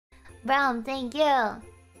Brown, thank you.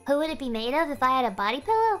 Who would it be made of if I had a body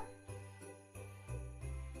pillow?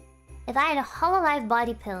 If I had a hololive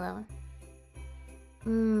body pillow.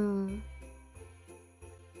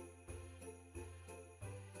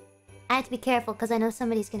 I have to be careful because I know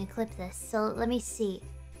somebody's gonna clip this. So let me see.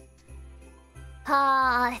 If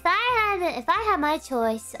I had my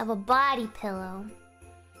choice of a body pillow.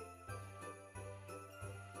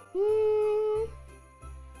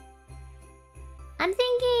 I'm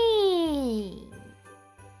thinking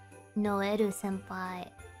Noel senpai.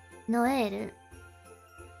 Noel.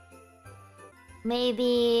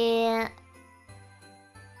 Maybe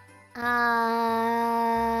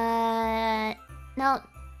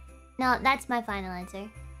no, that's my final answer.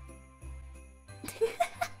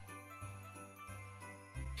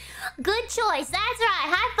 Good choice, that's right.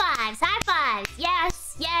 High fives, high fives.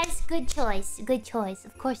 Yes, yes, good choice. Good choice.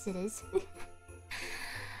 Of course it is.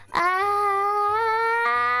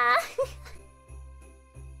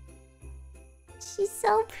 She's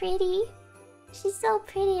so pretty. She's so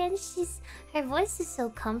pretty and her voice is so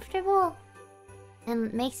comfortable.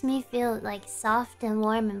 And makes me feel like soft and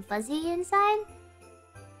warm and fuzzy inside.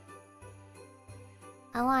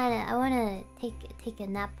 I wanna take a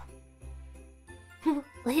nap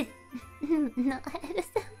with no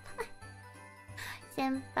senpai.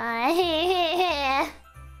 Senpai.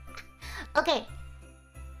 Okay.